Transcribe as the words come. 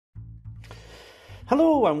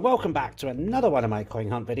Hello and welcome back to another one of my coin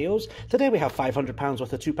hunt videos. Today we have £500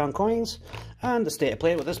 worth of £2 coins and the state of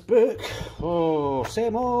play with this book. Oh,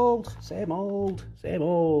 same old, same old, same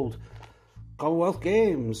old. Commonwealth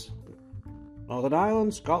Games. Northern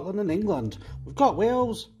Ireland, Scotland and England. We've got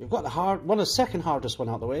Wales, we've got the second hardest one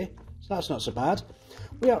out the way, so that's not so bad.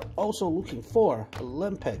 We are also looking for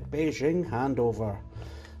Olympic Beijing handover.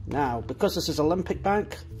 Now, because this is Olympic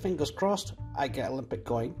Bank, fingers crossed, I get Olympic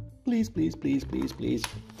coin. Please, please, please, please, please.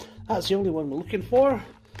 That's the only one we're looking for.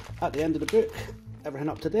 At the end of the book, everything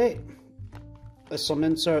up to date. There's some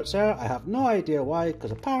inserts there. I have no idea why,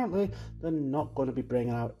 because apparently they're not going to be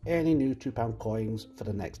bringing out any new £2 coins for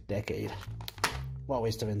the next decade. What a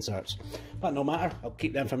waste of inserts. But no matter, I'll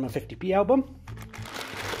keep them for my 50p album.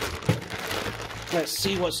 Let's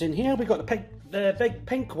see what's in here. We got the big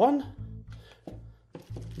pink one.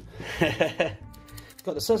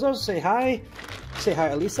 Got the scissors. Say hi. Say hi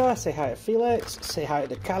to Lisa, say hi to Felix, say hi to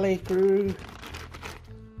the Cali crew.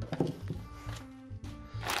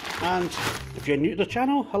 And if you're new to the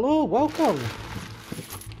channel, hello, welcome.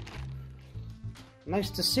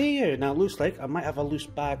 Nice to see you. Now it looks like I might have a loose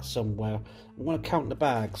bag somewhere. I'm going to count the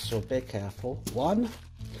bags, so be careful. 1,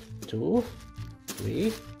 2,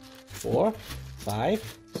 3, 4,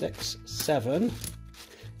 5, 6, 7,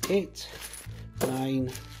 8,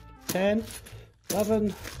 9, 10,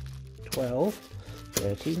 11, 12,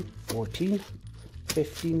 13, 14,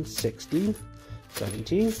 15, 16,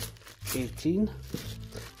 17, 18,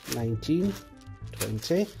 19,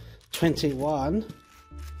 20, 21,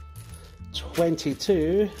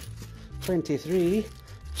 22, 23,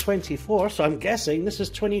 24, so I'm guessing this is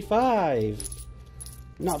 25.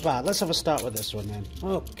 Not bad. Let's have a start with this one then.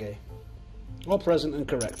 Okay. All present and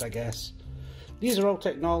correct, I guess. These are all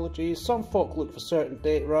technologies. Some folk look for certain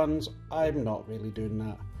date runs. I'm not really doing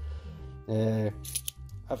that.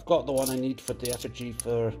 I've got the one I need for the effigy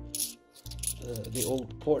for the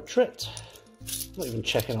old portrait. Not even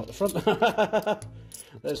checking out the front.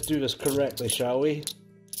 Let's do this correctly, shall we?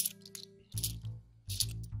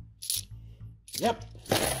 Yep.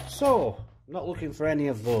 So, not looking for any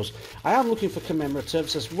of those. I am looking for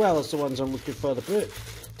commemoratives as well as the ones I'm looking for the book.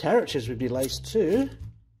 Territories would be nice too.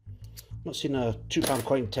 Not seen a £2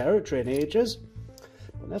 coin territory in ages.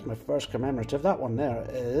 But there's my first commemorative. That one there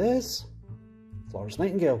is Florence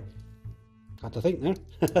Nightingale. Had to think there.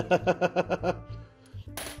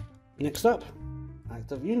 Next up,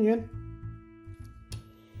 Act of Union.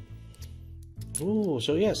 Oh,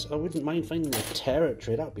 so yes, I wouldn't mind finding a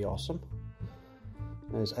territory. That would be awesome.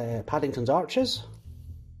 There's Paddington's Arches.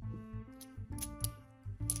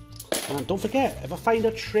 And don't forget, if I find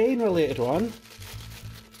a train-related one,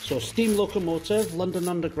 so steam locomotive, London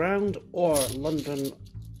Underground, or London,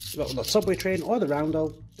 well, the subway train, or the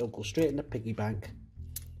roundel, it'll go straight in the piggy bank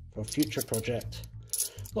for a future project.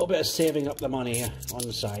 A little bit of saving up the money on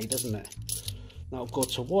the side, isn't it? That'll go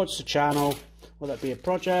towards the channel, whether it be a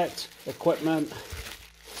project, equipment,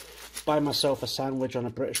 buy myself a sandwich on a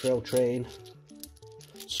British Rail train,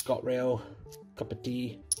 ScotRail, cup of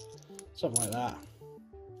tea, something like that,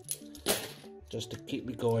 just to keep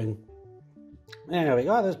me going. There we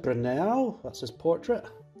go, there's Brunel, that's his portrait,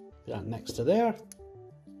 put that next to there.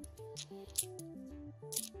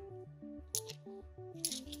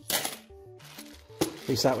 At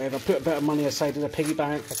least that way, if I put a bit of money aside in a piggy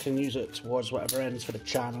bank, I can use it towards whatever ends for the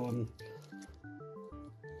channel and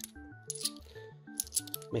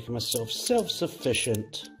making myself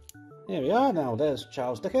self-sufficient. There we are, now there's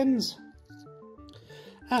Charles Dickens.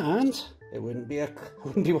 And it wouldn't be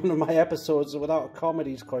one of my episodes without a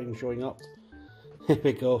comedies coin showing up. Here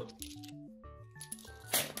we go.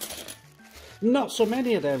 Not so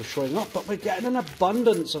many of them showing up, but we're getting an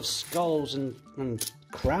abundance of skulls and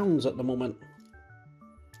crowns at the moment.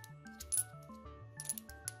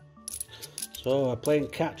 So I'm playing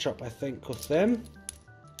catch up, I think, with them.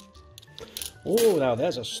 Oh, now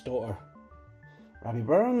there's a stoter. Robbie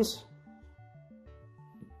Burns.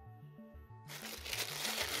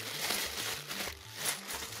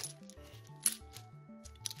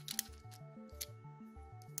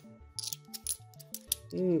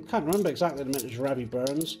 Can't remember exactly the vintage Robbie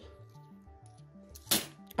Burns.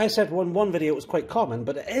 I said one video it was quite common,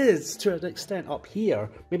 but it is to an extent up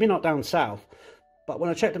here. Maybe not down south. But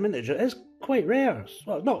when I checked the vintage, it is quite rare.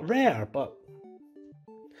 Well, not rare, but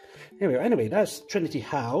anyway, that's Trinity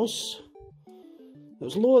House. It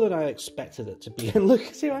was lower than I expected it to be. And look,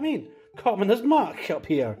 see what I mean? Common as muck up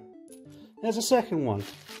here. There's a second one.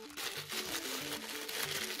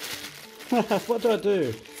 What do I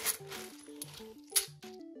do?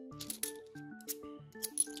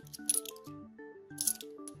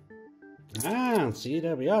 And see,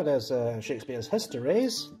 there we are, there's Shakespeare's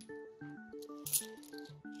Histories.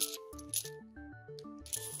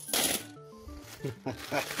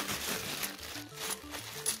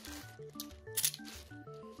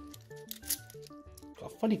 Got a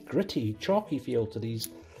funny gritty, chalky feel to these.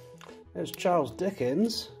 There's Charles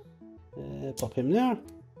Dickens, pop him there.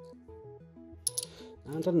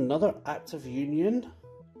 And another Act of Union,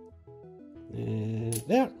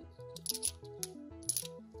 there.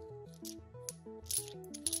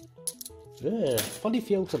 Funny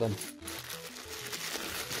feel to them.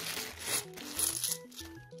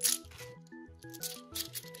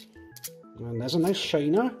 And there's a nice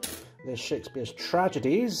shiner. There's Shakespeare's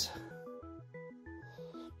Tragedies.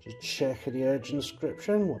 Just checking the edge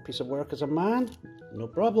inscription. What piece of work is a man? No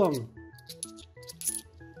problem.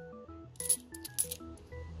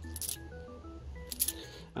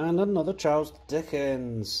 And another Charles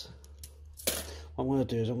Dickens. What I'm going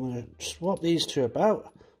to do is I'm going to swap these two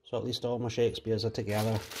about, so at least all my Shakespeares are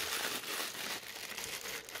together.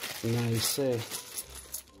 Nice.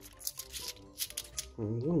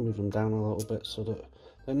 I'm going to move them down a little bit so that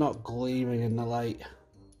they're not gleaming in the light.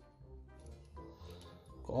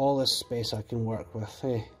 Got all this space I can work with.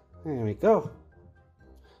 Hey, there we go.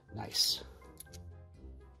 Nice.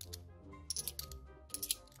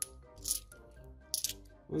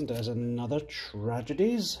 And there's another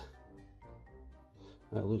Tragedies.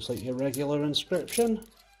 That looks like your regular inscription.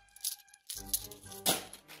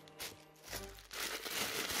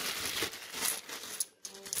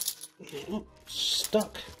 Oh,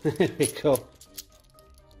 stuck. There we go.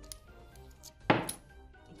 Oh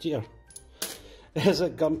dear. There's a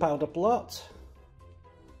gunpowder plot.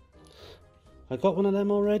 I got one of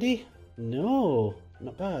them already? No,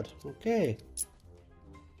 not bad. Okay.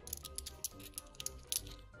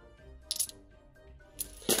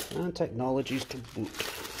 And technologies to boot.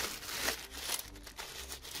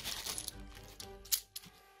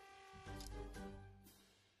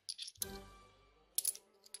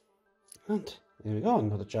 And there we go,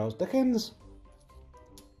 another Charles Dickens.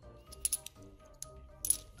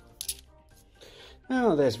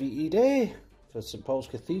 Now there's VE Day for St Paul's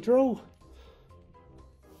Cathedral.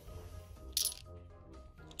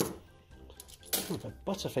 Oh, the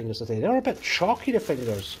butterfingers today. They're a bit chalky, the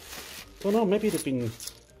fingers. Don't know, maybe they've been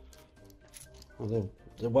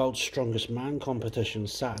the world's strongest man competition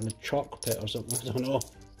sat in a chalk pit or something, I don't know.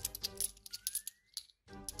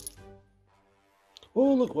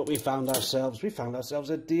 Oh, look what we found ourselves. We found ourselves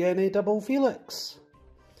a DNA double Felix.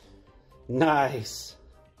 Nice.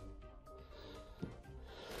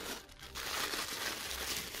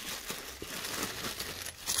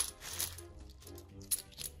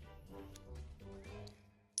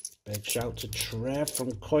 Big shout to Trev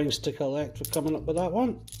from Coins to Collect for coming up with that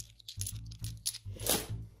one.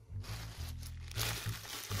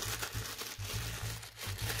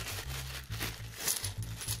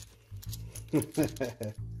 I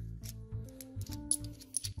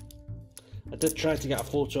did try to get a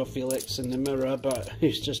photo of Felix in the mirror, but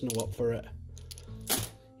he's just no up for it.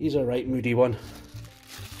 He's a right moody one.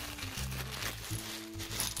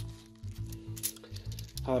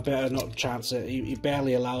 I better not chance it. He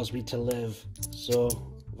barely allows me to live, so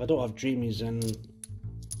if I don't have dreamies, then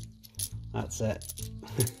that's it.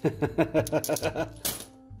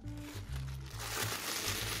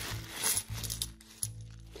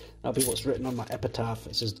 That'll be what's written on my epitaph.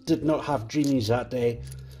 It says, did not have dreamies that day.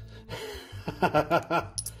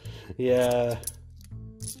 Yeah.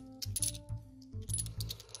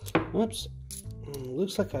 Oops.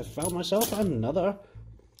 Looks like I found myself another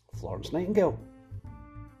Florence Nightingale.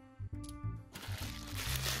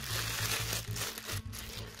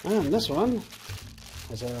 And this one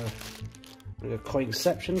has a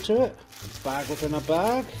coinception to it. A bag within a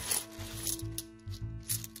bag.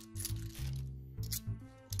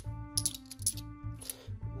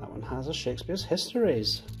 That one has a Shakespeare's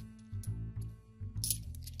Histories.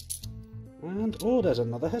 And oh, there's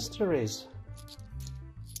another Histories.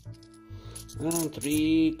 And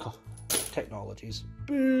 3 technologies.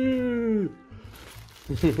 Boo!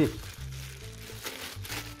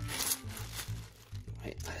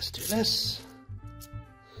 Right, let's do this.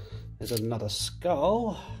 There's another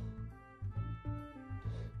skull.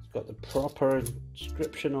 It's got the proper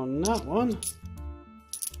inscription on that one.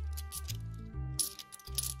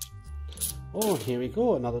 Oh, here we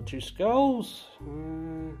go, another 2 skulls.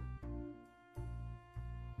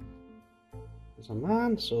 There's a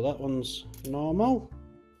man, so that one's normal.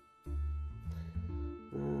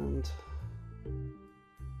 And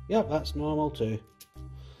yep, that's normal too.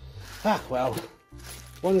 Ah, well,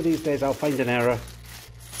 one of these days I'll find an error.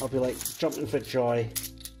 I'll be like jumping for joy.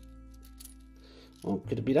 Oh,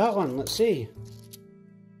 could it be that one? Let's see.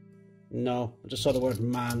 No, I just saw the word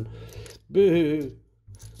man. Boo!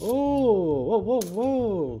 Oh, whoa, whoa,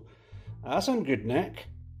 whoa! That's some good neck.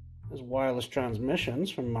 There's wireless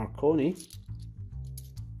transmissions from Marconi.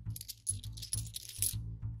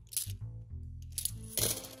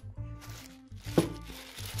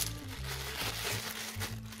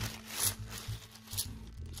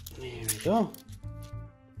 There we go.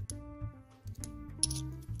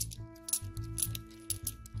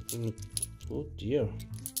 Oh dear.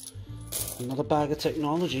 Another bag of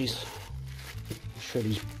technologies. I'm sure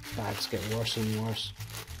these bags get worse and worse.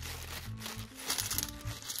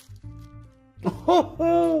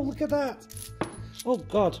 Oh, look at that! Oh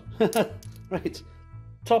god. Right.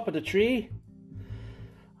 Top of the tree.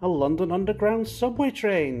 A London Underground subway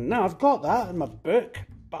train. Now I've got that in my book,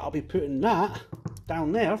 but I'll be putting that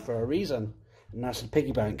down there for a reason. And that's the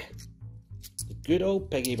piggy bank. The good old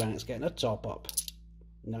piggy bank's getting a top up.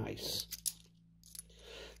 Nice.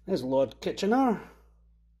 There's Lord Kitchener.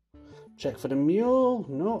 Check for the mule.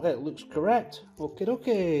 No, it looks correct. Okie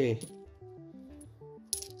dokie.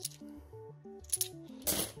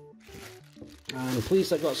 I'm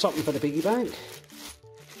pleased I got something for the piggy bank.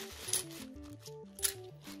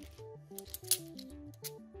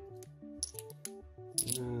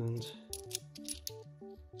 And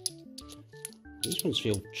these ones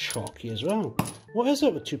feel chalky as well. What is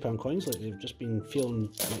it with £2 coins? Like they've just been feeling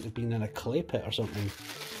like they've been in a clay pit or something.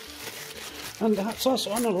 And that's us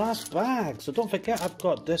on the last bag. So don't forget, I've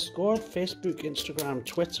got Discord, Facebook, Instagram,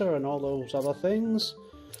 Twitter, and all those other things.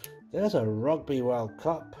 There's a Rugby World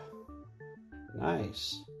Cup.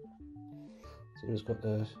 Nice. So it's got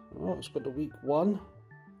the, oh, it's got the week 1.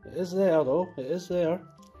 It is there though. It is there.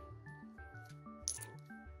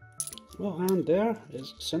 Well, and there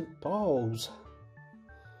is St. Paul's.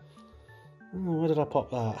 Oh, where did I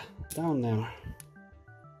pop that? Down there.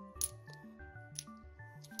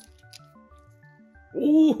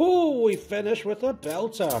 Ooh, we finished with a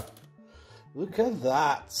belter. Look at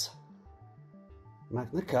that.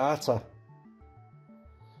 Magna Carta.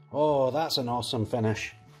 Oh, that's an awesome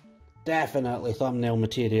finish. Definitely thumbnail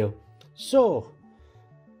material. So,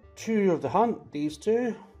 2 of the hunt, these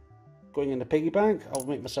 2, going in the piggy bank. I'll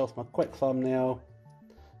make myself my quick thumbnail.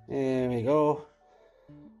 There we go.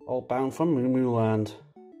 All bound for Moo Moo Land.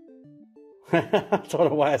 I don't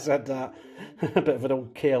know why I said that. A bit of an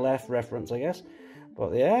old KLF reference, I guess.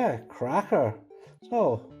 But yeah, cracker.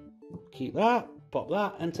 So, keep that, pop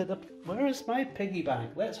that into the... Where is my piggy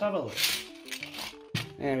bank? Let's have a look.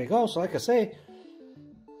 There we go. So like I say,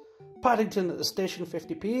 Paddington at the station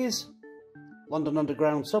 50p's, London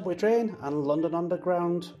Underground subway train, and London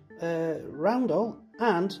Underground roundel,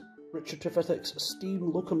 and Richard Trevithick's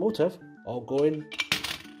steam locomotive, all going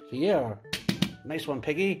here. Nice one,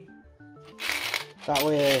 piggy. That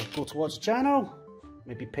way, go towards the channel.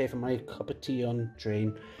 Maybe pay for my cup of tea on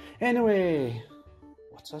train. Anyway,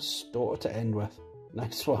 what's a story to end with?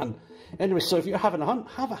 Nice one. Anyway, so if you're having a hunt,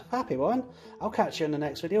 have a happy one. I'll catch you in the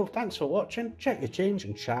next video. Thanks for watching. Check your change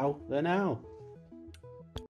and ciao for now.